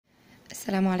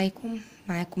السلام عليكم.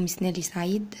 معاكم مس نيللى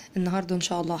سعيد. النهارده ان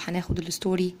شاء الله هناخد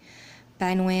الستوري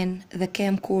بعنوان The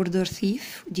camcorder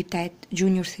thief، دي بتاعت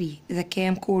جونيور 3. The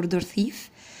camcorder thief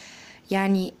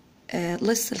يعني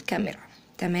لص الكاميرا.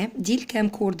 تمام، دي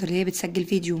الكامكوردر اللي هي بتسجل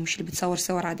فيديو، مش اللي بتصور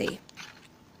صور عادية.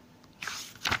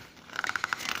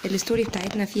 الستوري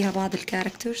بتاعتنا فيها بعض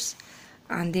الكاركترز.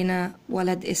 عندنا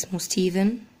ولد اسمه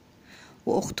ستيفن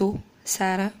واخته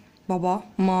سارة، بابا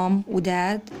مام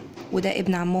وداد، وده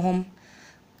ابن عمهم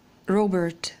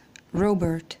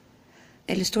روبرت.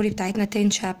 الستوري بتاعتنا 10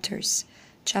 chapters.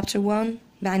 chapter 1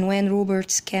 بعنوان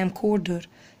روبرت's camcorder،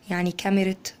 يعني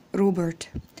كاميرا روبرت.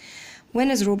 When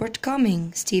is Robert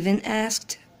coming? Stephen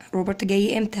asked. روبرت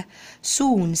جاي امتى؟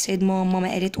 Soon said mom.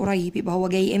 ماما قالت قريب، يبقى هو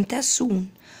جاي امتى؟ Soon.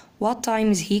 What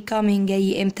time is he coming?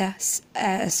 جاي امتى؟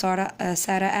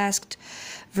 Sarah asked.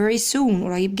 Very soon.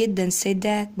 قريب جدا said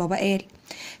dad. بابا قال.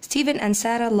 Stephen and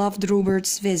Sarah loved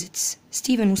Robert's visits.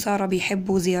 ستيفن وسارة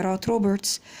بيحبوا زيارات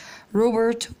روبرت's.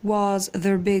 Robert was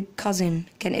their big cousin.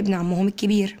 كان ابن عمهم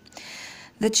الكبير.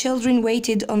 The children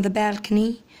waited on the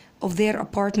balcony of their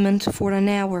apartment for an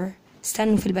hour.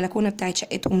 استنوا في البلكونة بتاعت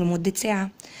شقتهم لمدة ساعة.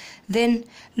 Then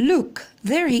look,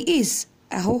 there he is.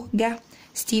 أهو جا.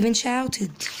 Stephen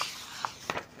shouted.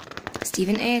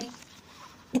 ستيفن قال.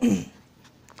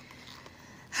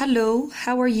 Hello,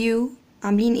 how are you?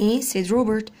 عاملين ايه؟ said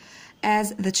Robert as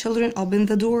the children opened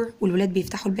the door. والولاد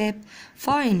بيفتحوا الباب.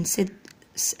 Fine, said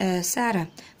Sarah.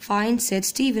 Fine, said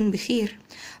Stephen. بخير.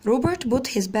 Robert put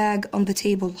his bag on the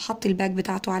table. حط الباج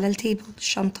بتاعته على التيبل،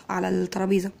 الشنطة على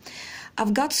الترابيزة.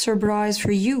 I've got a surprise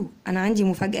for you. أنا عندي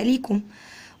مفاجأة ليكم.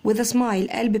 With a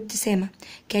smile. قال بابتسامة.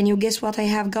 Can you guess what I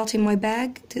have got in my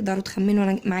bag? تقدروا تخمنوا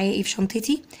أنا معايا إيه في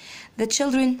شنطتي؟ The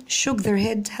children shook their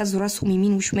head. هزوا راسهم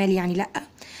يمين وشمال يعني لأ.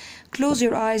 Close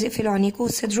your eyes. اقفلوا عينيكوا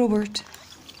said Robert.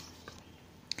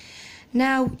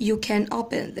 Now you can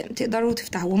open them. تقدروا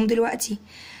تفتحوهم دلوقتي.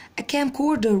 A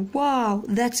camcorder. Wow,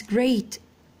 that's great.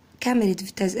 كاميرا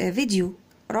فيديو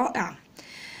رائع.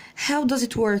 How does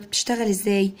it work? بتشتغل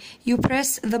ازاي؟ You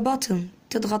press the button.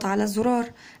 تضغط على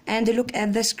الزرار and look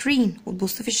at the screen.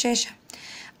 وتبص في الشاشة.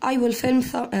 I will film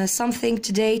something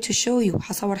today to show you.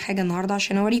 هصور حاجة النهاردة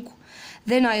عشان أوريكم.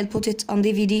 Then I'll put it on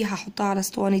DVD. هحطها على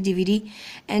اسطوانة DVD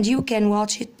and you can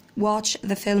watch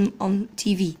the film on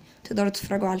TV. تقدروا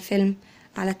تتفرجوا على الفيلم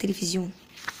على التلفزيون.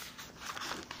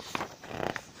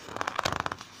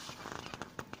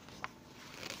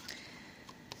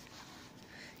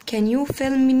 Can you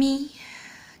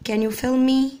film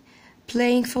me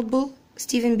playing football?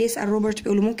 ستيفن بيسأل روبرت،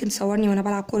 بيقوله ممكن تصورني وانا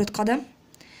بلعب كرة قدم؟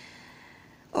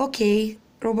 اوكي،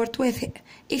 روبرت وافق.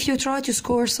 If you try to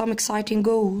score some exciting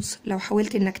goals. لو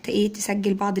حاولت انك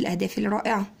تسجل بعض الاهداف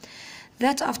الرائعة.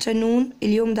 That afternoon.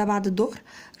 اليوم ده بعد الظهر.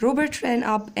 Robert ran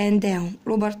up and down.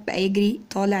 روبرت بقى يجري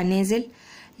طالع نازل.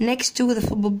 Next to the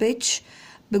football pitch.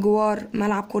 بجوار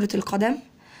ملعب كرة القدم.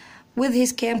 With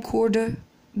his camcorder.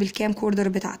 بالكامكوردر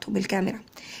بتاعته، بالكاميرا.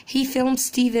 He filmed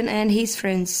Stephen and his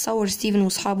friends. صور ستيفن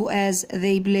واصحابه as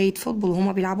they played football.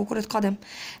 هما بيلعبوا كرة قدم.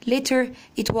 Later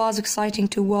it was exciting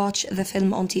to watch the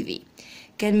film on TV.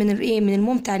 كان من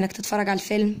الممتع انك تتفرج على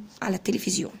الفيلم على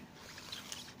التلفزيون.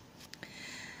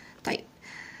 طيب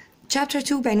chapter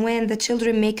 2 بعنوان The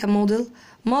children make a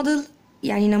model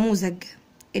يعني نموذج.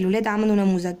 الولاد عملوا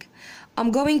نموذج.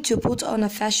 I'm going to put on a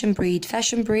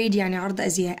fashion braid يعني عرض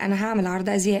أزياء. أنا هعمل عرض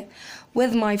أزياء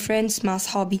with my friends مع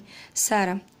أصحابي.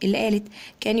 سارة اللي قالت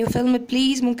can you film it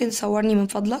please؟ ممكن تصورني من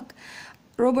فضلك؟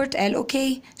 روبرت قال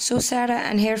okay. So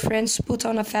Sarah and her friends put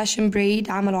on a fashion braid.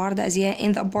 عملوا عرض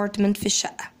أزياء in the apartment في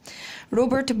الشقة.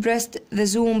 روبرت pressed the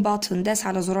zoom button. داس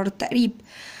على زرار التقريب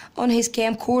on his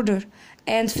camcorder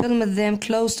and filmed them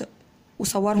close up.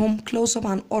 وصورهم close up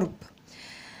عن قرب.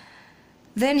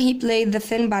 Then he played the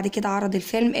film. بعد كده عرض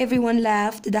الفيلم. Everyone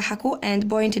laughed. ضحكوا and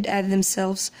pointed at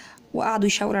themselves. وقعدوا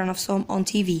يشاوروا على نفسهم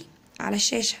on TV. على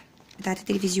الشاشة بتاعت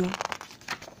التلفزيون.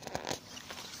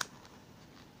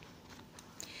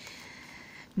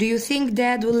 Do you think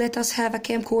Dad will let us have a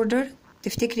camcorder?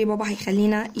 تفتكري بابا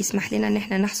هيخلينا يسمح لنا ان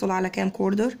احنا نحصل على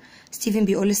camcorder؟ ستيفن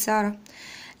بيقول لسارة.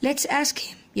 Let's ask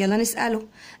him. يلا نسأله.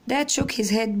 Dad shook his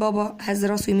head. بابا هز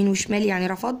راسه يمين وشمال يعني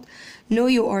رفض. No,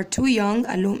 you are too young.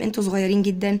 قال لهم انتوا صغيرين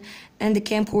جدا. And the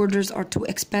camcorders are too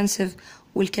expensive.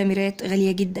 والكاميرات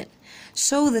غالية جدا.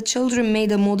 So the children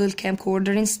made a model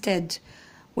camcorder instead.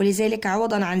 ولذلك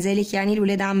عوضا عن ذلك يعني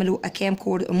الولاد عملوا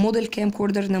model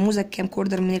camcorder نموذج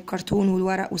camcorder من الكرتون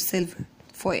والورق والسيلفر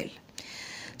foil.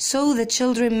 So the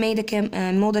children made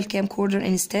a model camcorder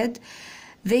instead.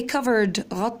 They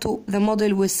covered غطوا the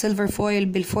model with silver foil.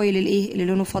 بالفويل اللي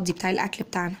لونه فضي بتاع الأكل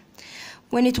بتاعنا.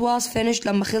 When it was finished.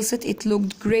 لما خلصت it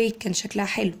looked great. كان شكلها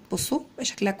حلو. بصوا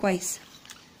شكلها كويس.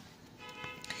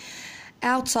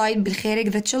 Outside بالخارج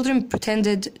the children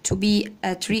pretended to be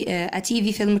a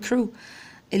TV film crew.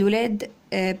 الولاد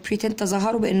pretend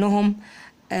تظاهروا بأنهم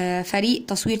فريق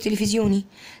تصوير تلفزيوني.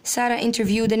 Sarah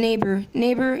interviewed a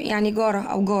neighbor يعني جارة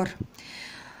أو جار.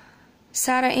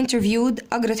 Sarah interviewed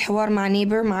أجرت حوار مع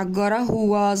مع الجارة who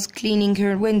was cleaning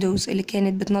her windows اللي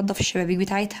كانت بتنظف الشبابيك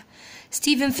بتاعتها.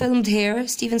 Stephen filmed her.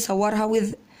 Stephen صورها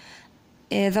with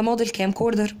the model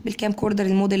camcorder بالكامكوردر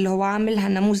الموديل اللي هو عاملها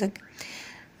النموذج.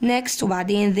 Next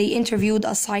وبعدين they interviewed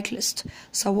a cyclist.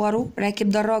 صوروا راكب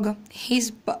دراجة.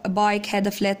 His bike had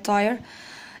a flat tire.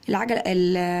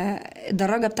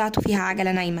 الدراجة بتاعته فيها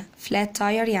عجلة نايمة. flat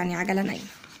tire يعني عجلة نايمة.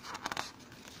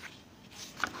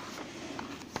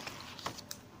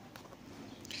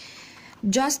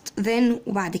 Just then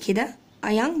وبعد كده a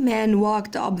young man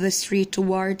walked up the street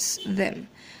towards them.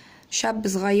 شاب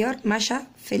صغير مشى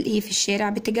في الشارع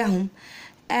باتجاههم.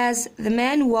 As the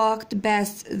man walked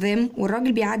past them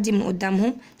والراجل بيعدي من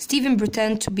قدامهم Stephen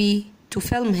pretended to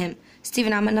film him.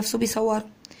 ستيفن عمل نفسه بيصور.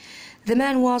 The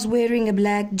man was wearing a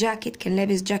black jacket. كان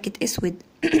لابس جاكيت اسود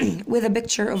with a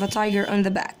picture of a tiger on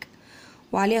the back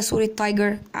وعليها صورة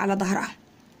تايجر على ظهرها.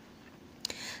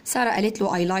 سارة قالت له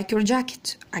I like your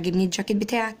jacket. عجبني الجاكيت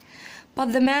بتاعك. But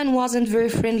the man wasn't very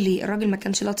friendly. الراجل ما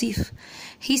كانش لطيف.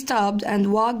 He stopped and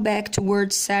walked back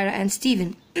towards Sarah and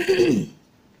Stephen.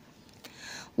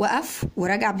 وقف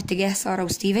ورجع باتجاه سارة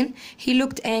وستيفن. He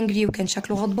looked angry وكان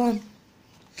شكله غضبان.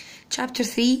 Chapter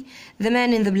 3 The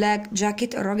man in the black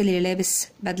jacket. الراجل اللي لابس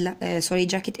بدلة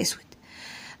جاكيت اسود.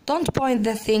 Don't point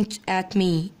that thing at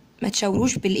me. ما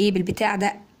تشاوروش بالبتاع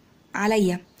ده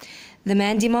عليا. The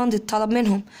man demanded. طلب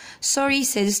منهم. Sorry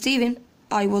said Stephen.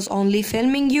 I was only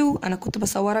filming you. أنا كنت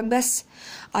بصورك بس.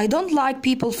 I don't like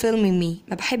people filming me.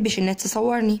 ما بحبش الناس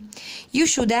تصورني. You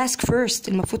should ask first.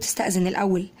 المفروض تستأذن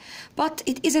الأول.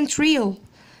 But it isn't real.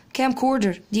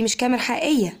 camcorder. دي مش كاميرا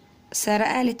حقيقية. سارة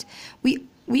قالت.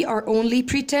 We are only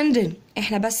pretending.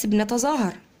 إحنا بس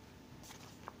بنتظاهر.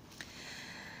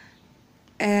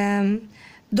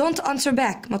 Don't answer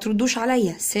back. ما تردوش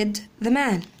عليا said the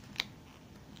man.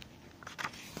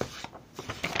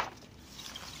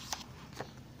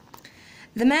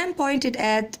 The man pointed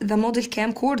at the model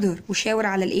camcorder وشاور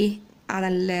على على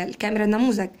الكاميرا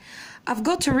النموذج. I've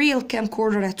got a real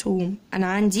camcorder at home. أنا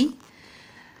عندي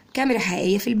كاميرا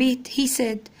حقيقية في البيت. He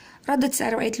said. ردت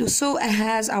سارة وقالت له so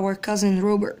has our cousin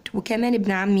Robert. وكمان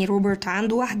ابن عمي روبرت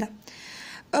عنده واحدة.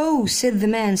 Oh said the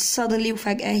man suddenly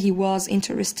وفجأة he was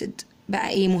interested.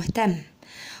 بقى مهتم.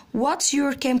 What's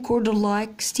your camcorder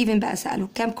like? ستيفن بقى سأله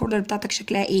camcorder بتاعتك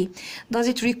شكلها ايه؟ Does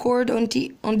it record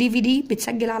on DVD؟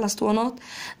 بتسجل على اسطوانات؟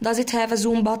 Does it have a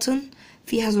zoom button؟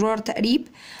 فيها زرار تقريب؟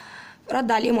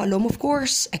 رد عليهم وقال لهم of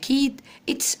course أكيد.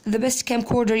 It's the best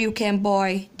camcorder you can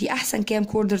buy. دي أحسن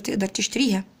camcorder تقدر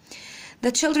تشتريها.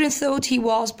 The children thought he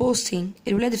was boasting.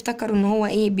 الولاد افتكروا إن هو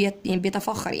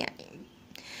بيتفخر يعني.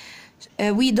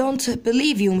 We don't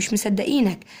believe you. مش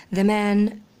مصدقينك. The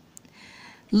man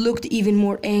looked even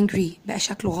more angry. بقى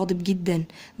شكله غاضب جدا.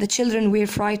 The children were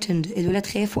frightened. الولاد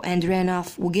خافوا and ran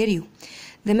off وجريوا.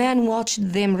 The man watched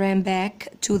them ran back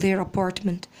to their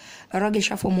apartment. الراجل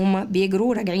شافهم هما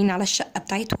بيجروا راجعين على الشقة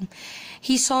بتاعتهم.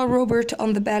 He saw Robert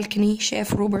on the balcony.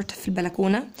 شاف روبرت في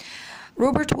البلكونة.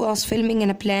 Robert was filming in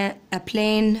a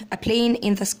plane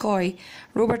in the sky.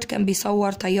 روبرت كان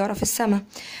بيصور طيارة في السماء.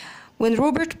 When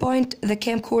Robert pointed the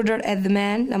camcorder at the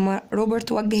man. لما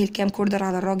روبرت وجه الكامكوردر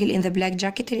على الراجل in the black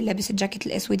jacket اللي لابس الجاكيت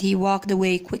الأسود he walked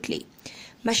away quickly.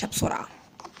 مشى بسرعة.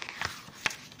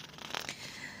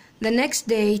 The next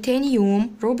day تاني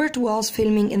يوم Robert was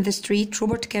filming in the street.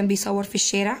 روبرت كان بيصور في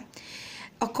الشارع.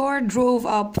 A car drove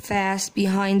up fast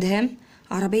behind him.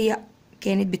 عربية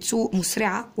كانت بتسوق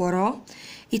مسرعة وراه.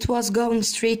 It was going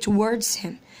straight towards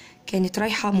him. كانت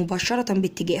رايحة مباشرة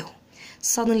باتجاهه.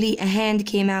 Suddenly a hand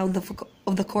came out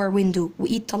of the car window.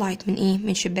 وإيد طلعت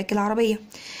من شباك العربية.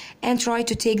 And tried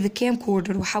to take the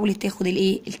camcorder. وحاولت تاخد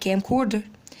الكامكوردر.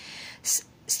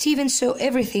 Stephen saw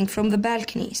everything from the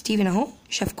balcony. ستيفن اهو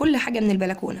شاف كل حاجة من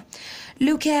البلكونة.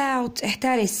 Look out.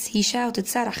 احترس. He shouted.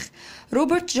 صرخ.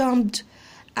 Robert jumped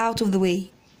out of the way.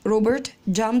 روبرت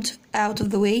jumped out of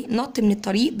the way. نط من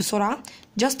الطريق بسرعة.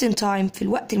 Just in time. في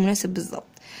الوقت المناسب بالظبط.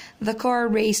 The car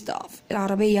raced off.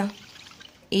 العربية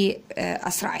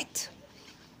أسرعت.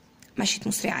 مشيت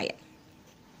مسرعة يعني.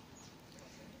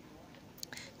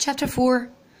 Chapter 4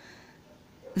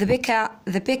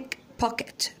 The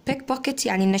pickpocket. pickpocket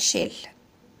يعني النشال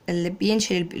اللي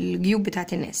بينشل الجيوب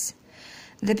بتاعت الناس.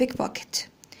 The pickpocket.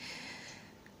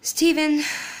 Stephen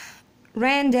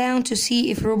ran down to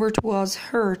see if Robert was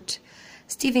hurt.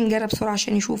 ستيفن جرى بسرعة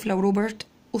عشان يشوف لو روبرت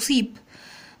أصيب.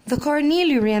 The car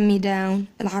nearly ran me down.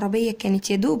 العربية كانت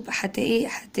يدوب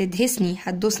هتدوسني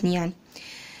يعني.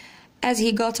 As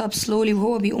he got up slowly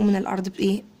وهو بيقوم من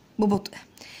الأرض ببطء.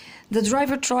 The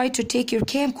driver tried to take your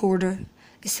camcorder.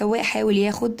 السواق حاول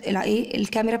ياخد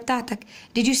الكاميرا بتاعتك.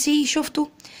 Did you see؟ شفته؟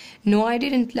 No I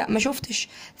didn't. لا ما شفتش.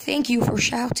 Thank you for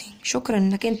shouting. شكرا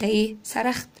انك انت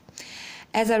صرخت.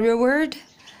 As a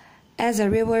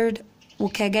reward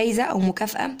وكجايزة أو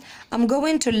مكافأة I'm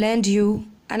going to lend you.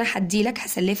 أنا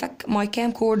هسلفك my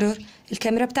camcorder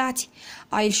الكاميرا بتاعتي.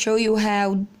 I'll show you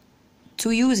how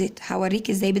to use it. هوريك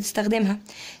ازاي بتستخدمها.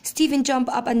 Steven jump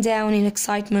up and down in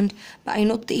excitement. بقى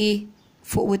ينط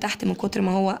فوق وتحت من كتر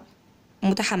ما هو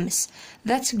متحمس.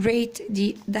 That's great.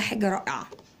 ده حاجة رائعة.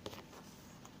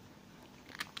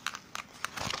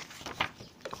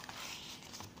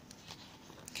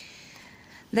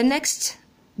 The next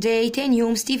day تاني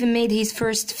يوم Steven made his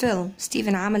first film.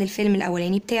 Steven عمل الفيلم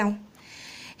الأولاني بتاعه.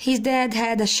 His dad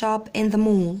had a shop in the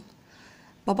mall.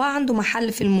 بابا عنده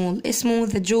محل في المول اسمه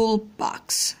The Jewel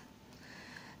Box.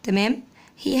 تمام.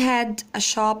 He had a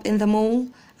shop in the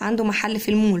mall. عنده محل في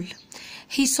المول.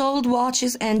 He sold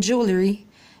watches and jewelry.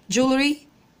 Jewelry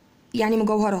يعني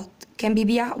مجوهرات. كان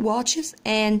بيبيع watches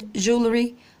and jewelry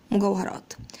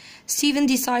مجوهرات. Steven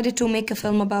decided to make a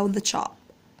film about the shop.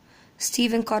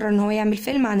 ستيفن قرر ان هو يعمل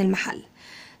فيلم عن المحل.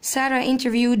 Sarah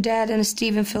interviewed dad and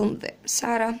Steven filmed them.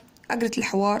 سارة أجرت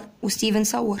الحوار وستيفن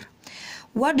صور.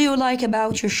 What do you like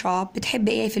about your shop؟ بتحب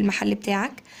ايه في المحل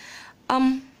بتاعك؟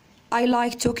 I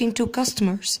like talking to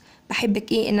customers.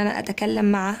 بحبك ان انا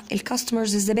اتكلم مع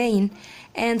الكاستمرز الزباين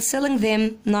and selling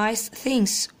them nice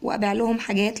things وابيع لهم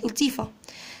حاجات لطيفة.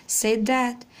 Said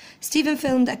dad. Steven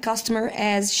filmed a customer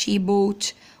as she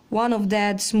bought one of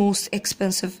dad's most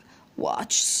expensive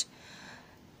watches.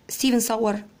 ستيفن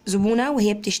صور زبونة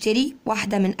وهي بتشتري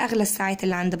واحدة من أغلى الساعات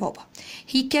اللي عند بابا.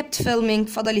 He kept filming.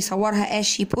 فضل يصورها as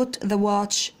she put the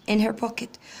watch in her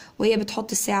pocket. وهي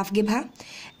بتحط الساعة في جيبها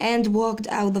and walked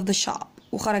out of the shop.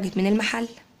 وخرجت من المحل.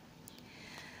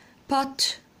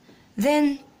 But then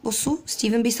بصوا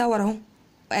ستيفن بيصور اهو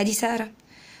وادي سارة.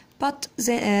 But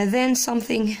then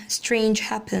something strange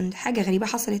happened. حاجة غريبة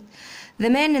حصلت. The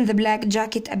man in the black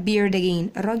jacket appeared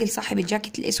again. الراجل صاحب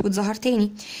الجاكيت الأسود ظهر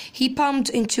تاني. He bumped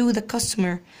into the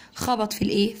customer. خبط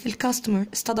في الكاستمر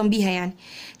اصطدم بيها يعني.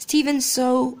 Steven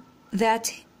saw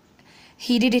that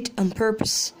he did it on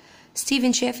purpose.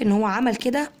 ستيفن شاف إن هو عمل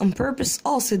كده on purpose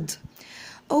قاصد.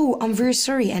 Oh I'm very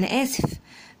sorry. أنا آسف.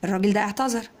 الراجل ده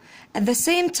اعتذر. At the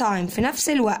same time في نفس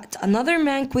الوقت another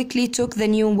man quickly took the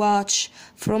new watch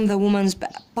from the woman's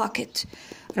pocket.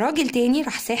 راجل تاني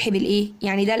راح ساحب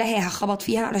يعني ده لهاها خبط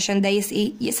فيها علشان ده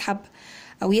يسحب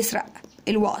أو يسرق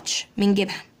الواتش من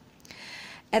جيبها.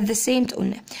 At the same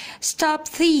قلنا stop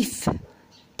thief.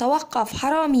 توقف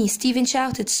حرامي. ستيفن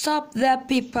shouted stop the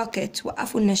pickpocket.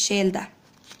 وقفوا النشال ده.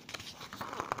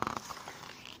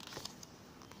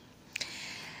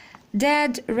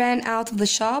 Dad ran out of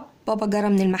the shop. بابا جرى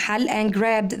من المحل and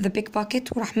grabbed the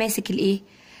pickpocket. وراح ماسك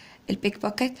البيك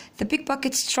The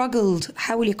pickpocket struggled.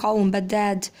 حاول يقاوم but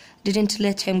dad didn't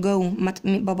let him go.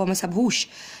 بابا ما سابهوش.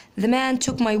 The man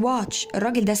took my watch.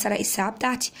 الراجل ده سرق الساعة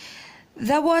بتاعتي.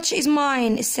 The watch is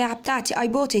mine. الساعة بتاعتي. I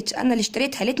bought it. أنا اللي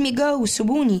اشتريتها. Let me go.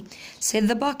 سيبوني. said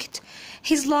the bucket.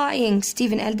 He's lying.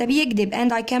 ستيفن قال ده بيكذب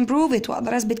and I can prove it.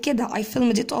 وأقدر أثبت كده. I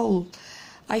filmed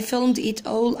it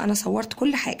all. أنا صورت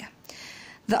كل حاجة.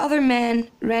 The other man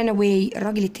ran away.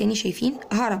 الراجل التاني شايفين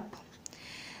هرب.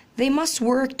 They must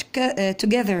work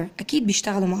together. أكيد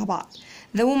بيشتغلوا مع بعض.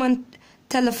 The woman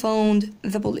telephoned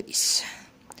the police.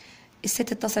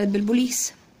 الست اتصلت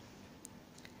بالبوليس.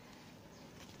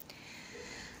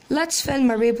 Let's film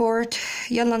a report.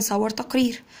 يلا نصور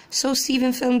تقرير. So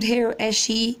Steven filmed her as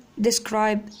she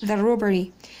described the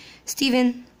robbery.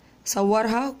 ستيفن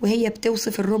صورها وهي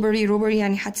بتوصف الروبري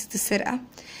يعني حادثة السرقة.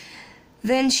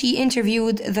 Then she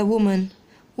interviewed the woman.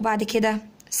 وبعد كده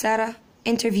سارة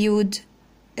interviewed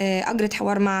أجرت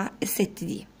حوار مع الست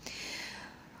دي.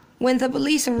 When the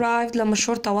police arrived لما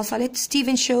الشرطة وصلت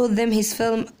Steven showed them his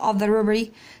film of the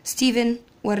robbery. Steven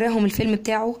وراهم الفيلم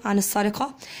بتاعه عن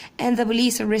السرقة and the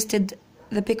police arrested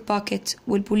the pickpocket.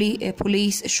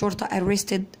 والبوليس الشرطة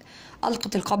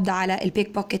ألقت القبض على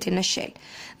البيكبوكيت النشال.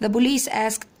 The police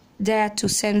asked dad to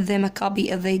send them a copy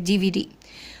of the DVD.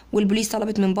 والبوليس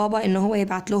طلبت من بابا إن هو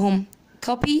يبعت لهم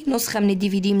copy نسخة من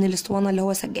DVD من الاسطوانة اللي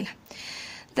هو سجلها.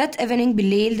 That evening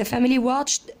بالليل the family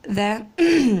watched the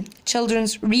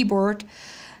children's report.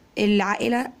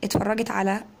 العائلة اتفرجت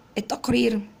على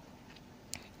التقرير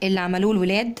اللي عملوه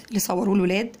الولاد اللي صوروه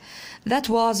الولاد. That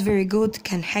was very good.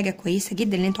 كان حاجة كويسة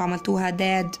جدا اللي انتوا عملتوها.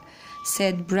 Dad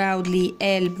said proudly.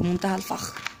 قال بمنتهى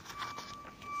الفخر.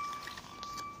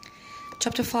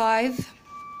 Chapter 5.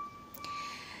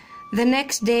 The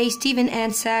next day Stephen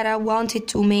and Sarah wanted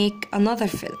to make another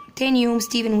film. تاني يوم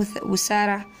ستيفن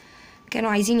وسارة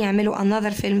كانوا عايزين يعملوا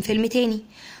another فيلم تاني.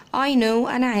 I know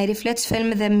أنا عارف. Let's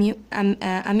film the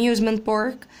amusement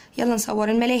park. يلا نصور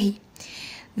الملاهي.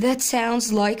 That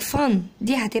sounds like fun.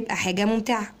 دي هتبقى حاجة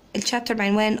ممتعة. الشابتر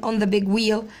بعنوان on the big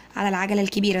wheel على العجلة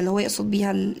الكبيرة اللي هو يقصد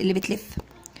بيها اللي بتلف.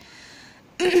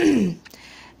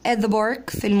 At the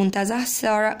park في المنتزه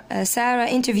Sarah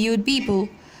interviewed people.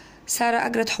 سارة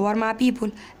أجرت حوار مع people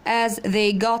as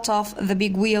they got off the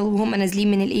big wheel وهم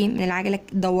نازلين من العجلة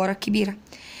الدوارة الكبيرة.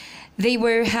 They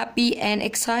were happy and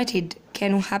excited.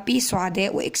 كانوا happy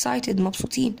سعداء و excited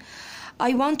مبسوطين.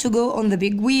 I want to go on the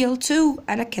big wheel too.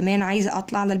 أنا كمان عايزة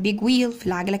أطلع على البيج wheel في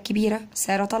العجلة الكبيرة.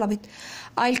 سارة طلبت.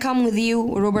 I'll come with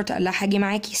you. روبرت قال لها هاجي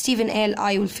معاكي. ستيفن قال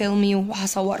I will film you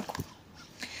وهصوركم.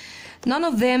 None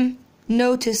of them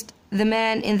noticed the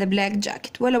man in the black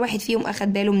jacket. ولا واحد فيهم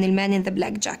أخد باله من المان in the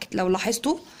black jacket. لو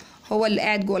لاحظتوا هو اللي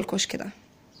قاعد جوه الكشك ده،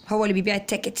 هو اللي بيبيع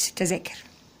التذاكر.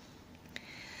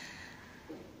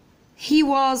 He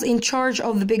was in charge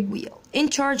of the big wheel. In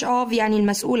charge of يعني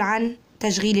المسؤول عن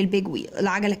تشغيل البيج wheel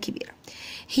العجلة الكبيرة.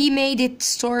 He made it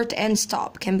start and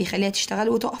stop. كان بيخليها تشتغل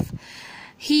وتقف.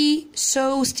 He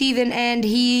saw Stephen and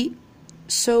he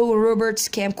saw Robert's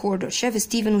camcorder. شاف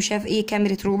ستيفن وشاف ايه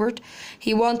كاميرا روبرت.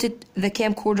 He wanted the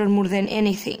camcorder more than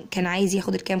anything. كان عايز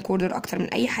ياخد الكامكوردر أكتر من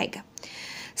أي حاجة.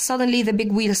 Suddenly the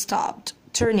big wheel stopped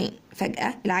turning.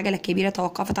 فجأة العجلة الكبيرة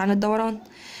توقفت عن الدوران.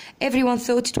 Everyone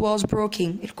thought it was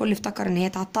broken. الكل افتكر ان هي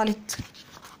اتعطلت.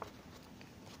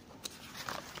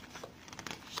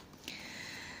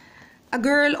 A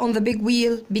girl on the big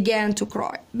wheel began to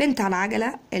cry. بنت على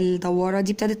العجلة الدوارة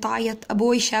دي ابتدت تعيط. A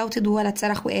boy shouted وولد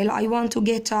صرخ وقال I want to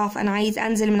get off. أنا عايز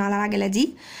أنزل من على العجلة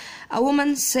دي. A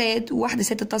woman said واحدة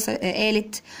ست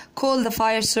قالت call the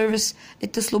fire service.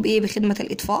 اتصلوا بإيه؟ بخدمة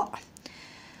الإطفاء.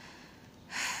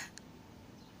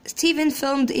 Stephen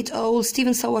filmed it all.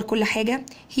 Stephen صور كل حاجة.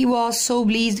 He was so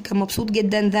pleased. كان مبسوط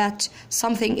جدا that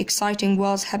something exciting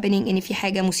was happening. إن في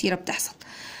حاجة مثيرة بتحصل.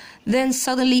 Then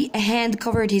suddenly a hand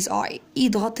covered his eye.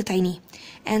 إيد غطت عينيه.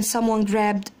 And someone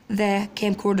grabbed the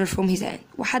camcorder from his hand.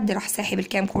 وحد راح ساحب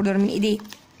الكامكوردر من إيديه.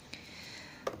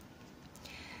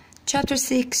 Chapter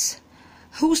 6.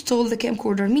 Who stole the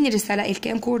camcorder? مين اللي سرق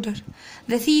الكامكوردر؟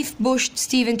 The thief pushed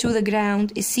Stephen to the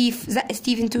ground. الثيف زق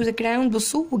Stephen to the ground.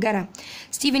 بصوا وجرى.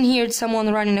 Stephen heard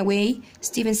someone running away.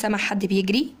 Stephen سمع حد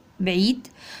بيجري بعيد.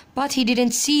 But he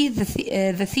didn't see the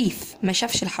thief. ما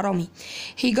شافش الحرامي.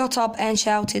 He got up and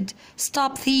shouted,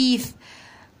 "Stop thief!"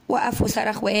 وقف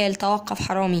وصرخ وقال توقف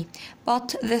حرامي.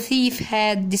 But the thief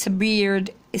had disappeared.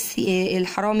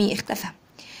 الحرامي اختفى.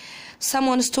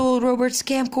 Someone stole Robert's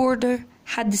camcorder.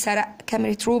 حد سرق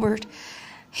كاميرا روبرت.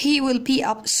 He will be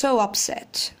so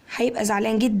upset. هيبقى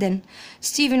زعلان جدا.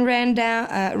 Stephen ran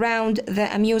around the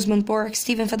amusement park.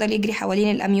 Stephen فضل يجري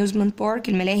حوالين الamusement park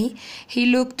الملاهي. He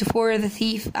looked for the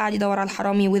thief. قاعد يدور على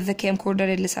الحرامي with the camcorder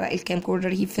اللي سرق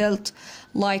الكامكوردر. He felt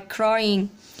like crying.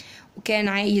 وكان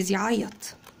عايز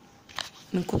يعيط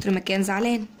من كتر ما كان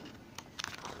زعلان.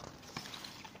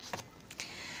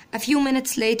 A few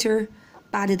minutes later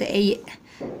بعد دقايق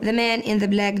The man in the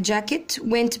black jacket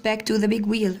went back to the big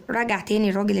wheel. رجع تاني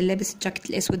الراجل اللي لابس الجاكيت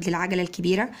الأسود للعجلة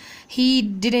الكبيرة. He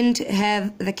didn't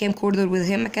have the camcorder with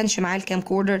him. ما كانش معاه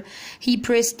الكامكوردر. He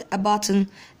pressed a button.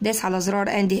 داس على زرار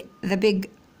and the big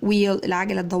wheel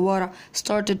العجلة الدوارة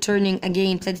started turning again.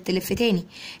 ابتدت تلف تاني.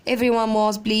 Everyone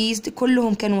was pleased.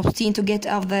 كلهم كانوا مبسوطين to get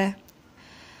off the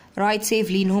ride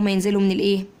safely. إن هم ينزلوا من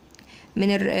الإيه؟ من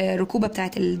الركوبة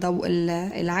بتاعت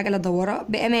العجلة الدوارة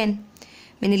بأمان.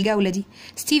 من الجولة دي.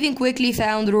 Stephen quickly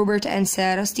found Robert and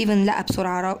Sarah. Stephen لقى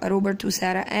بسرعة روبرت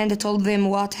وسارة and told them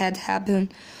what had happened.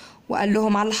 وقال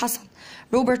لهم على اللي حصل.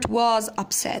 Robert was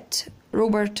upset.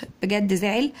 روبرت بجد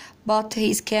زعل about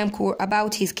his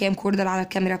camcorder على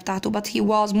الكاميرا بتاعته. But he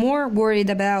was more worried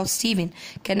about Stephen.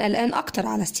 كان قلقان أكتر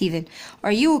على Stephen.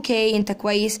 Are you okay? أنت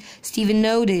كويس؟ Stephen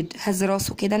nodded. هز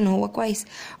راسه كده إن هو كويس.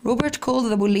 Robert called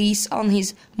the police on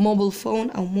his mobile phone.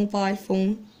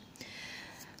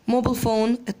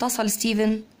 اتصل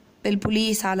ستيفن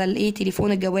بالبوليس على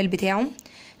تليفون الجوال بتاعه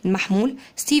المحمول.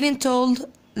 Stephen told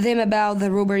them about the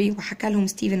robbery. وحكى لهم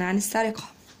ستيفن عن السرقة.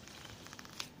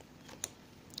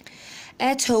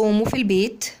 At home وفي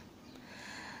البيت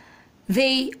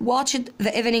they watched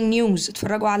the evening news.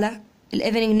 اتفرجوا على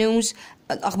evening news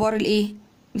الأخبار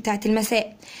بتاعت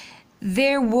المساء.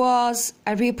 There was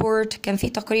a report. كان في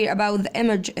تقرير about the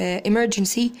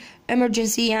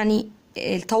emergency يعني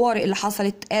الطوارئ اللي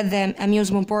حصلت at the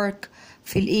amusement park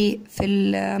في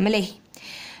الملاهي.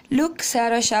 Look,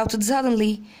 Sarah shouted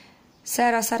suddenly.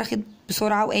 سارة صرخت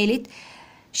بسرعة وقالت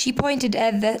She pointed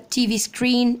at the TV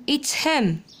screen. It's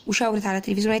him. وشاورت على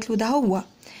التلفزيون قالت له ده هو.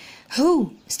 Who?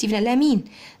 ستيفن قال لها مين؟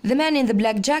 The man in the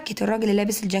black jacket. الراجل اللي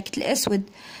لابس الجاكيت الأسود.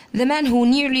 The man who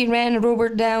nearly ran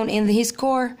Robert down in his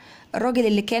car. الراجل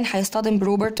اللي كان هيصطدم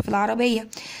بروبرت في العربية.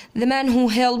 The man who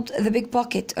held the big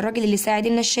bucket. الراجل اللي ساعد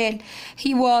النشال. He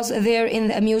was there in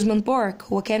the amusement park.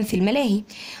 هو كان في الملاهي.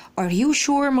 Are you sure؟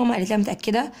 ماما قالت لها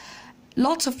متأكدة.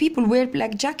 Lots of people wear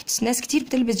black jackets. ناس كتير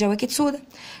بتلبس جواكت سودا.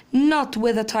 Not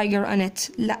with a tiger on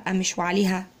it. لا مش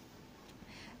وعليها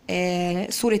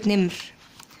صورة نمر.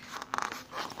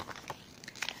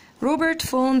 Robert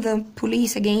phoned the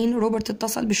police again. روبرت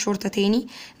اتصل بالشرطة تاني.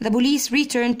 The police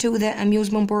returned to the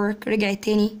amusement park. رجعت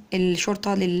تاني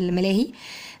الشرطة للملاهي.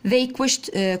 They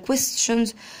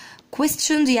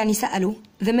questioned يعني سألوا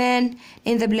the man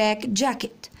in the black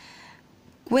jacket.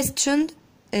 questioned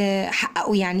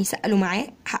حققوا يعني سألوا معاه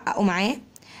حققوا معاه.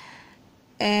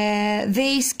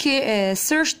 They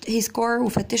searched his car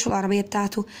وفتشوا العربية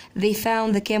بتاعته. They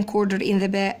found the camcorder in the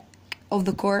back of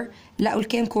the car. لقوا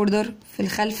الكامكوردر في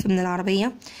الخلف من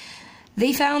العربية.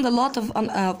 They found a lot of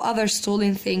other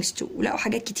stolen things too. ولقوا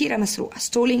حاجات كتيرة مسروقة.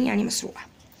 stolen يعني مسروقة.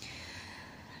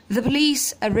 The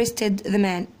police arrested the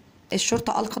man.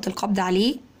 الشرطة ألقت القبض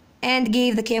عليه and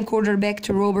gave the camcorder back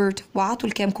to Robert. وعطوا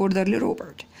الكامكوردر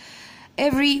لروبرت.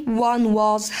 Everyone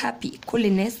was happy. كل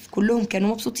الناس كلهم كانوا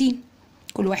مبسوطين.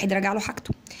 كل واحد رجع له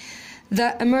حاجته.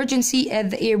 The emergency at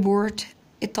the airport.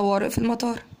 الطوارئ في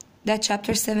المطار. That's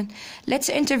chapter 7. Let's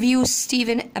interview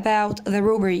Stephen about the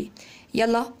robbery.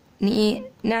 يلا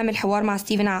نعمل حوار مع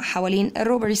ستيفن حوالين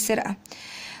الروبري السرقة.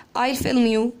 I'll film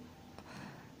you.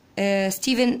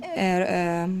 ستيفن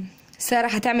سارة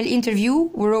هتعمل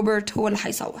interview وروبرت هو اللي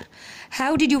هيصور.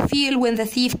 How did you feel when the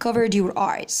thief covered your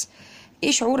eyes?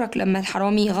 ايه شعورك لما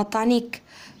الحرامي غطى عينيك؟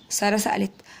 سارة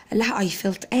سألت. قال لها I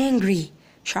felt angry.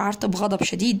 شعرت بغضب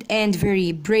شديد and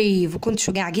very brave. وكنت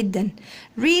شجاع جدا.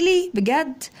 Really؟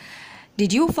 بجد؟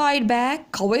 Did you fight back؟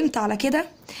 قاومت على كده؟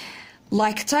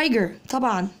 Like tiger.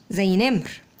 طبعا زي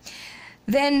نمر.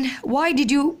 Then why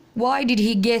did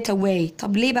he get away؟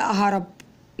 طب ليه بقى هرب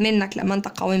منك لما انت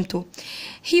قاومته؟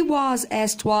 He was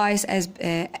twice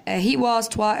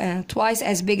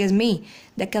as big as me.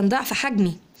 ده كان ضعف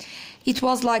حجمي. It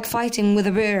was like fighting with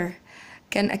a bear.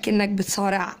 كان أكنك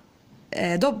بتصارع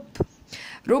دب.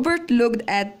 Robert looked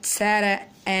at Sarah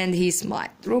and he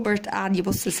smiled. روبرت قعد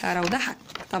يبص لسارة وضحك.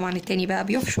 طبعا التاني بقى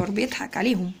بيفشر بيضحك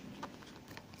عليهم.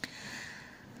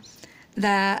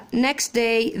 The next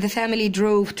day the family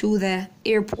drove to the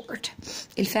airport.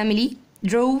 الفاميلي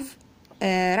drove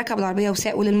ركب العربية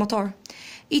وساقوا للمطار.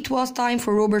 It was time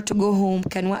for Robert to go home.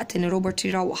 كان وقت إن روبرت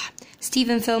يروح.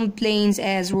 Stephen filmed planes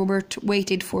as Robert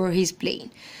waited for his plane.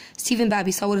 ستيفن بقى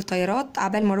بيصور الطيارات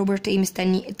عبال ما روبرت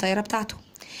مستني الطيارة بتاعته.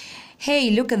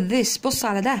 Hey, look at this. بص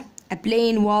على ده. A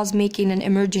plane was making an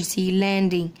emergency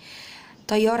landing.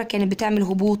 طيارة كانت بتعمل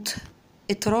هبوط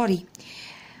اضطراري.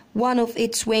 One of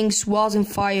its wings was on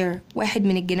fire. واحد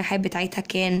من الجناحات بتاعتها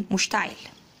كان مشتعل.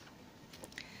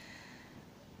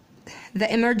 The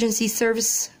emergency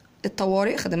service.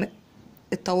 خدمات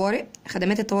الطوارئ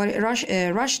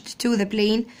rushed to the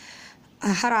plane.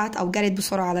 هرعت أو جرت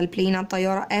بسرعة على البلين على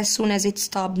الطيارة as soon as it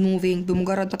stopped moving.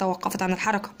 بمجرد ما توقفت عن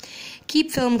الحركة.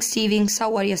 Keep filming Stephen.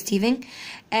 صور يا ستيفن.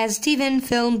 As Stephen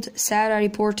filmed, Sarah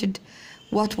reported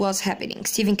what was happening.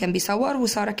 ستيفن كان بيصور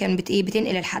وسارة كان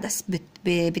بتنقل الحدث.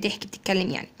 بتحكي بتتكلم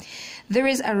يعني. There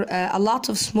is a lot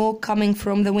of smoke coming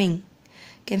from the wing.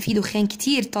 كان في دخان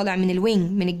كتير طالع من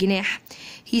الوينج من الجناح.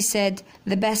 He said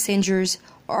the passengers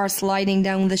are sliding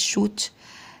down the chute.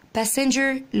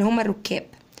 Passenger اللي هم الركاب.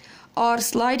 are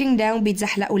sliding down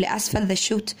بيتزحلقوا لأسفل the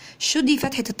chute. chute دي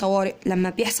فتحة الطوارئ. لما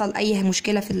بيحصل أي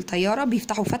مشكلة في الطيارة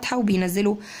بيفتحوا فتحة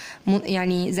وبينزلوا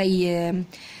يعني زي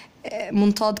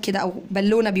منطاد كده أو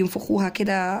بالونة بينفخوها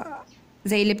كده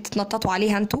زي اللي بتتنططوا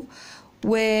عليها انتوا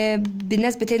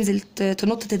والناس بتنزل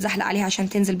تنط تتزحلق عليها عشان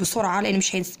تنزل بسرعة لأن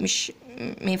مش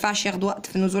ما ينفعش ياخد وقت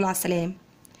في النزول على السلالم.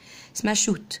 اسمها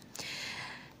chute.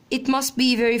 It must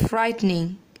be very frightening.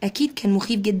 أكيد كان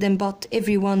مخيف جدا but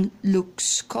everyone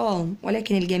looks calm.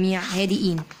 ولكن الجميع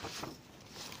هادئين.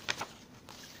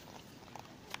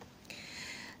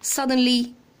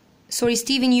 Suddenly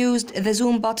Stephen used the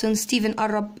zoom button. Stephen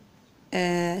قرب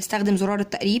استخدم زرار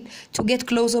التقريب to get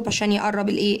close up عشان يقرب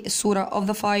الصورة of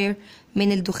the fire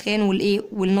من الدخان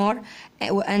والنار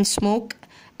and smoke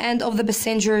and of the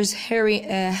passengers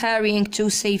hurrying to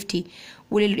safety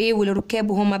والركاب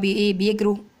وهم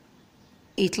بيجروا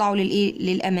يطلعوا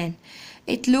للأمان.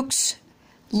 It looks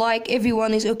like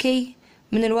everyone is okay.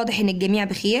 من الواضح إن الجميع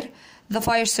بخير. The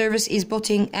fire service is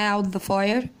putting out the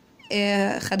fire.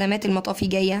 خدمات المطافي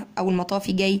جاية أو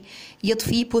المطافي جاي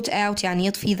يطفي. put out يعني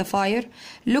يطفي the fire.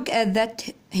 look at that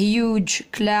huge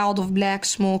cloud of black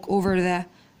smoke over the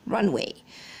runway.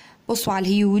 بصوا على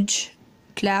الهيوج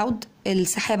cloud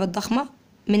السحابة الضخمة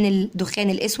من الدخان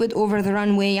الأسود over the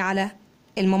runway على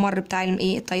الممر بتاع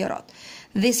الطيارات.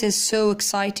 this is so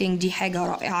exciting. دي حاجة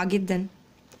رائعة جدا.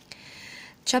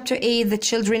 chapter 8 the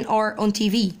children are on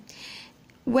TV.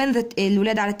 when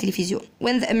الولاد على التلفزيون.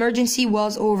 when the emergency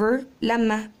was over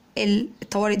لما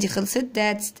الطوارئ دي خلصت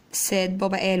dad said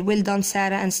بابا قال well done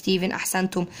Sarah and Stephen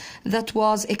أحسنتم. that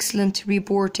was excellent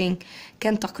reporting.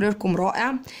 كان تقريركم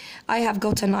رائع. I have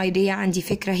got an idea. عندي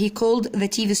فكرة. he called the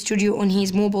TV studio on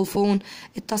his mobile phone.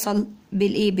 اتصل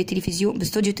بتلفزيون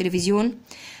باستوديو تلفزيون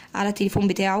على التليفون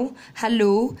بتاعه.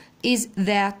 hello is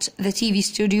that the TV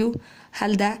studio.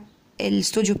 هل ده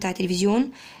الاستوديو بتاع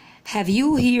التلفزيون. have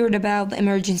you heard about the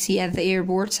emergency at the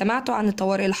airport. سمعتوا عن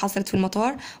الطوارئ اللي حصلت في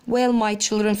المطار. well my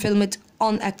children filmed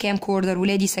on a camcorder.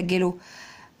 ولادي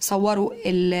صوروا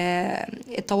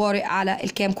الطوارئ على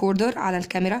الكام كوردر على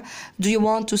الكاميرا. do you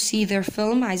want to see their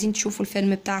film. عايزين تشوفوا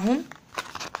الفيلم بتاعهم.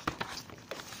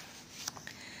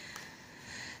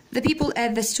 the people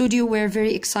at the studio were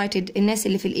very excited. الناس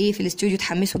اللي في الاستوديو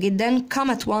اتحمسوا جدا. come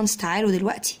at once. تعالوا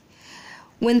دلوقتي.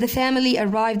 when the family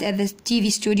arrived at the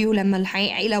TV studio لما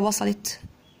العائلة وصلت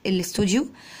الاستوديو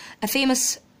a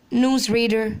famous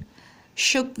newsreader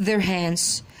shook their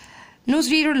hands.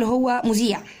 newsreader اللي هو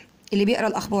مذيع اللي بيقرأ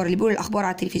الأخبار اللي بيقول الأخبار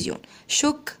على التلفزيون.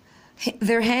 shook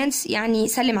their hands يعني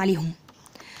سلم عليهم.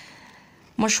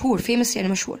 مشهور famous يعني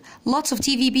مشهور. lots of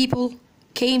TV people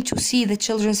came to see the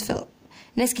children's film.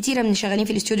 ناس كتيرة من اللي شغالين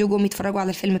في الاستوديو جم يتفرجوا على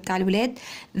الفيلم بتاع الولاد.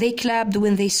 they clapped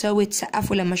when they saw it.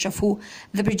 سقفوا لما شافوه.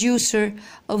 the producer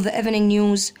of the evening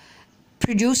news.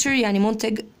 producer يعني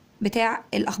منتج بتاع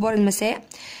الأخبار المساء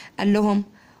قال لهم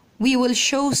we will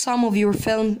show some of your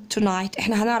film tonight.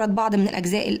 احنا هنعرض بعض من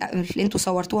الأجزاء اللي انتوا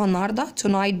صورتوها النهاردة.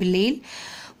 tonight بالليل.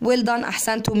 well done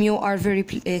أحسنتم. you are very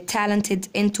talented.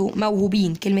 انتوا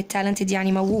موهوبين. كلمة talented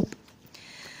يعني موهوب.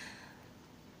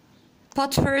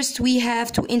 but first we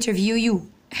have to interview you.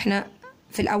 احنا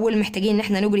في الأول محتاجين ان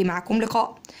احنا نجري معكم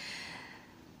لقاء.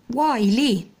 why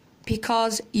ليه.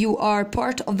 because you are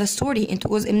part of the story.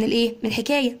 انتوا جزء من من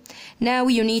الحكاية. now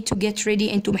you need to get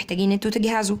ready. انتوا محتاجين انتوا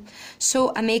تجهزوا.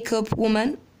 so a makeup woman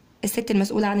الست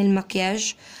المسؤولة عن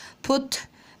المكياج put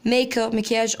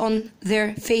مكياج on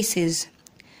their faces.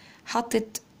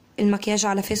 حطت المكياج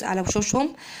على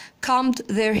وشوشهم. combed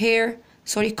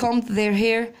their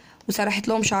hair وسرحت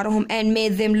لهم شعرهم and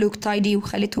made them look tidy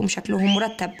وخلتهم شكلهم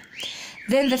مرتب.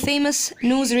 then the famous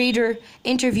newsreader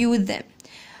interviewed them.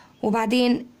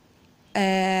 وبعدين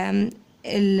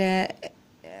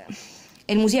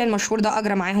المذيع المشهور ده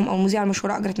أجرى معاهم أو المذيعة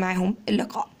المشهورة أجرت معاهم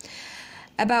اللقاء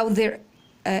about their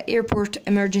airport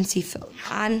emergency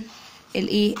film. عن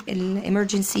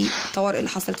emergency الطوارئ اللي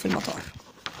حصلت في المطار.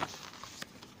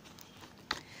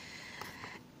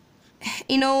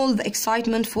 in all the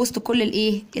excitement في وسط كل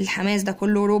الحماس ده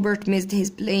كله روبرت missed his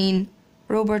plane.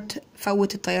 روبرت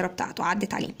فوت الطيارة بتاعته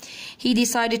عدت عليه. he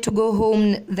decided to go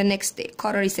home the next day.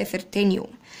 قرر يسافر تاني يوم.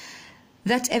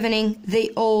 that evening they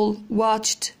all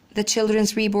watched the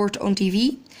children's report on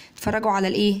TV. اتفرجوا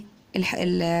على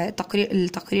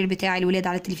التقرير بتاع الولاد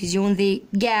على التلفزيون.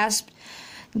 they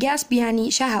gasped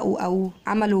يعني شهقوا أو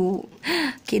عملوا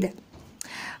كده.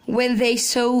 when they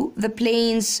saw the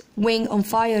plane's wing on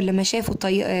fire لما شافوا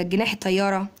جناح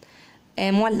الطيارة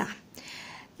مولع.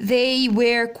 they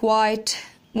were quiet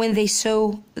when they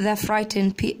saw the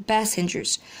frightened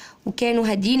passengers. وكانوا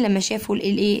هادين لما شافوا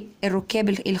الركاب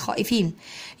الخائفين.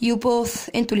 you both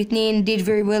انتوا الاتنين did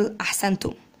very well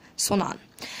أحسنتم صنعا.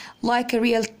 like a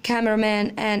real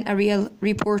cameraman and a real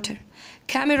reporter.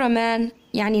 cameraman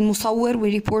يعني المصور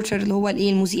والreporter اللي هو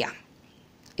المذيع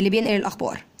اللي بينقل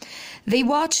الأخبار. they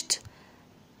watched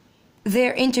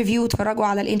their interview. اتفرجوا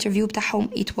على الانترفيو بتاعهم.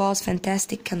 it was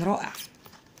fantastic. كان رائع.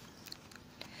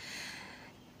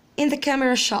 in the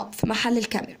camera shop في محل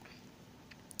الكاميرا.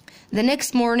 the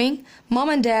next morning mom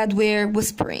and dad were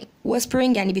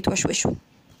whispering يعني بيتوشوشوا.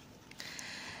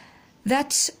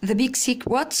 that's the big secret.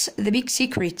 what's the big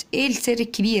secret. ايه السر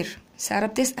الكبير. سارة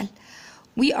بتسأل.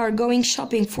 we are going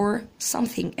shopping for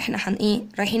something. احنا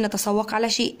رايحين نتسوق على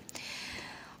شيء.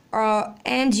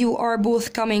 and you are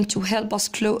both coming to help us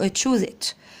choose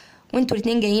it. وانتوا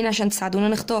الاتنين جايين عشان تساعدونا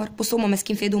نختار. بصوا هما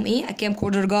ماسكين في ايدهم a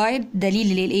camcorder guide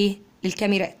دليل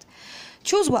للكاميرات.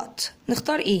 choose what.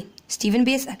 نختار ايه. ستيفن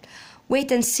بيسأل. wait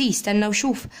and see. استنى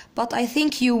وشوف. but I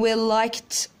think you will like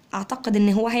it. اعتقد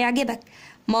ان هو هيعجبك.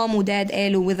 مام وداد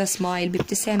قالوا with a smile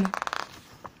بابتسامة.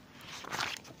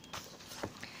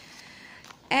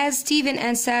 As Stephen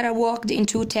and Sarah walked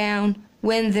into town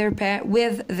with their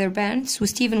parents.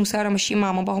 وستيفن وسارة ماشيين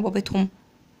مع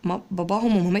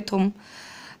باباهم ومامتهم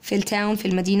في التاون في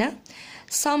المدينة.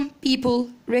 Some people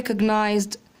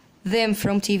recognized them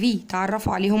from TV.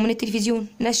 تعرفوا عليهم من التلفزيون.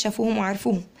 ناس شافوهم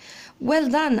وعرفوهم. Well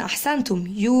done.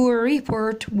 أحسنتم. Your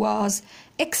report was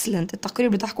excellent. التقرير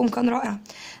بتاعكم كان رائع.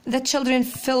 The children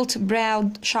felt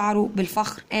proud. شعروا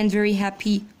بالفخر and very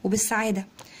happy وبالسعادة.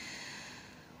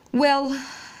 Well,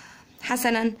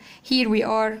 حسنا, here we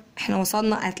are. احنا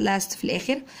وصلنا at last في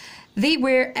الآخر. They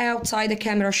were outside a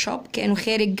camera shop. كانوا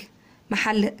خارج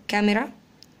محل كاميرا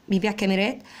بيبيع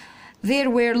كاميرات. There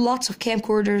were lots of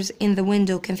camcorders in the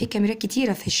window. كان في كاميرات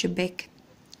كتيرة في الشباك.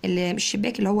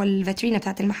 الشباك اللي هو الفاترينا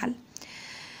بتاعت المحل.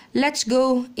 Let's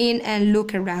go in and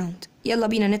look around. يلا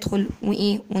بينا ندخل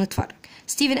ونتفرج.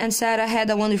 Stephen and Sarah had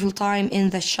a wonderful time in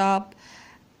the shop.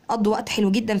 قضوا وقت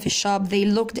حلو جدا في الشاب. They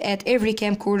looked at every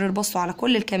camcorder. بصوا على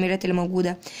كل الكاميرات اللي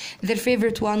موجودة. Their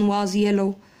favorite one was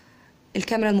yellow.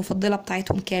 الكاميرا المفضلة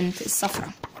بتاعتهم كانت الصفراء.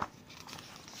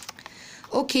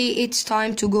 Okay, it's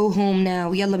time to go home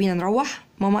now. يلا بينا نروح.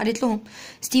 ماما قالت لهم.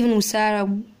 ستيفن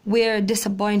وسارة were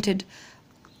disappointed.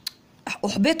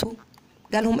 أحبطوا.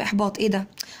 جالهم إحباط. إيه ده؟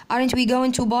 Aren't we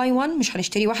going to buy one? مش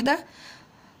هنشتري واحدة.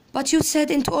 But you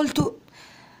said أنتوا قلتوا.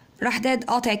 راح داد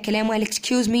قاطع الكلام وقال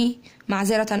excuse me.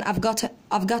 معذرة.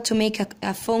 I've got to make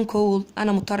a phone call.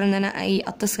 أنا مضطر إن أنا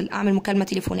أتصل أعمل مكالمة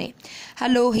تليفونية.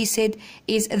 Hello, he said.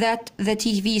 Is that the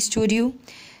TV studio?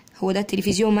 هو ده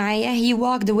التلفزيون معايا. He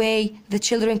walked away. The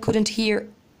children couldn't hear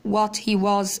what he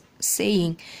was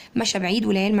saying. مشى بعيد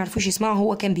والعيال معرفوش يسمعوا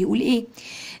هو كان بيقول إيه.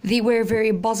 They were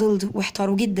very puzzled.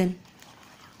 واحتاروا جدا.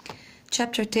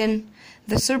 Chapter 10.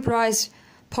 The surprise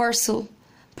parcel.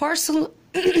 Parcel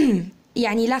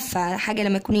يعني لفة حاجة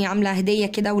لما تكوني عاملة هدية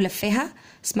كده ولفاها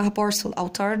اسمها parcel أو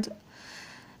طرد.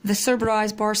 The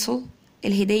surprise parcel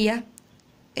الهدية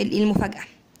المفاجأة.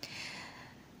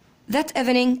 That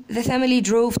evening the family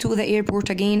drove to the airport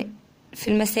again. في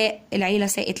المساء العيلة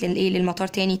ساقت للمطار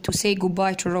تاني to say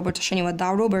goodbye to Robert عشان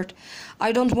يودعوا روبرت.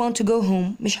 I don't want to go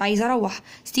home. مش عايزة أروح.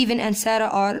 Stephen and Sarah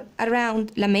are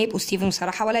around. لما يبقوا ستيفن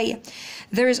وسارة حواليا.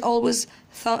 There is always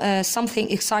something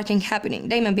exciting happening.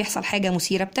 دايما بيحصل حاجة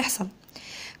مثيرة بتحصل.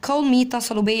 Call me.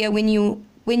 اتصلوا بيا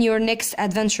when your next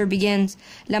adventure begins.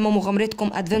 لما مغامرتكم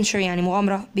adventure يعني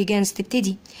مغامرة begins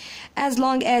تبتدي. As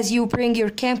long as you bring your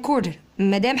camcorder.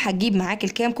 مادام هتجيب معاك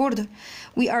الكامكوردر.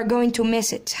 We are going to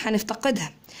miss it.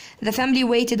 هنفتقدها. The family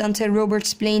waited until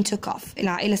Robert's plane took off.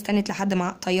 العائلة استنت لحد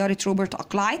ما طيارة روبرت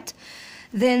أقلعت.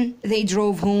 Then they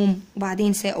drove home.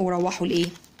 وبعدين ساقوا وروحوا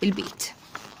البيت.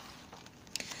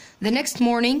 The next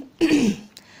morning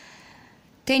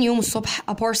تاني يوم الصبح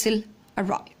a parcel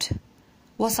arrived.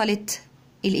 وصلت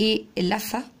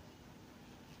اللفة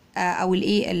أو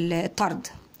الطرد.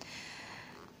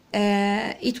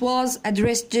 It was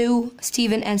addressed to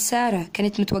Stephen and Sarah.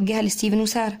 كانت متوجهة لستيفن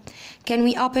وسارة. Can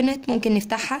we open it? ممكن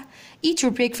نفتحها. Eat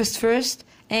your breakfast first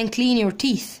and clean your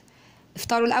teeth.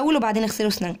 افطروا الأول وبعدين اغسلوا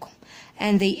أسنانكم.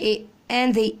 They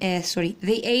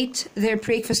ate their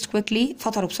breakfast quickly.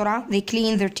 فطروا بسرعة. They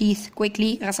cleaned their teeth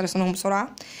quickly. غسلوا أسنانهم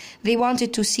بسرعة. They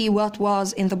wanted to see what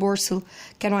was in the parcel.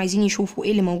 كانوا عايزين يشوفوا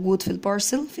إيه اللي موجود في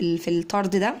البارسل في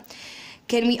الطرد ده.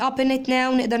 Can we open it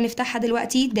now? نقدر نفتحها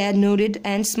دلوقتي. Dad nodded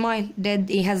and smiled.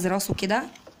 Dad هز راسه كده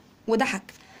وضحك.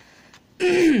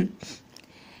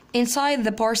 Inside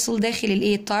the parcel داخل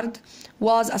الطرد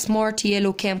was a smart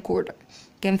yellow camcorder.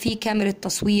 كان في كاميرا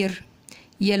تصوير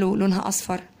yellow لونها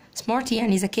أصفر. smart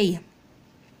يعني ذكية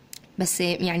بس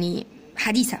يعني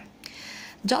حديثة.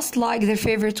 Just like their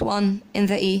favorite one in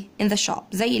the shop.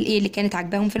 زي اللي كانت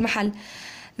عجباهم في المحل.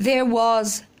 There was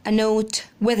a note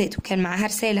with it. وكان معاها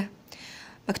رسالة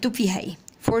مكتوب فيها ايه.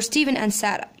 For Stephen and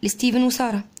Sarah. لستيفن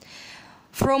وسارة.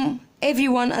 From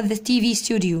everyone at the TV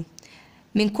studio.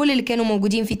 من كل اللي كانوا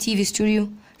موجودين في TV studio.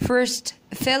 First,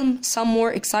 film some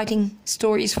more exciting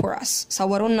stories for us.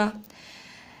 صوروا لنا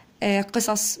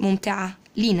قصص ممتعة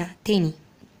لينا تاني.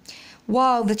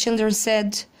 Wow, the children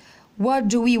said. What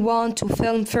do we want to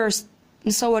film first?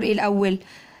 نصور ايه الأول؟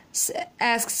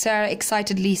 asked Sarah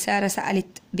excitedly. سارة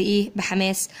سألت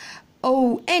بحماس.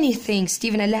 Oh, anything.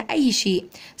 ستيفن قال لها أي شيء.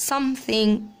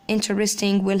 Something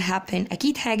interesting will happen.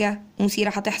 أكيد حاجة مثيرة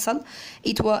هتحصل.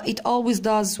 It always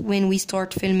does when we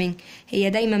start filming. هي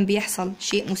دايما بيحصل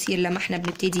شيء مثير لما احنا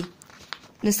بنبتدي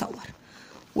نصور.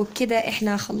 وبكده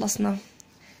احنا خلصنا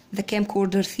The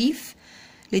Camcorder Thief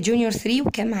لجونيور 3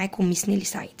 وكان معاكم ميس نيللى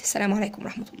سعيد. السلام عليكم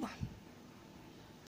ورحمة الله.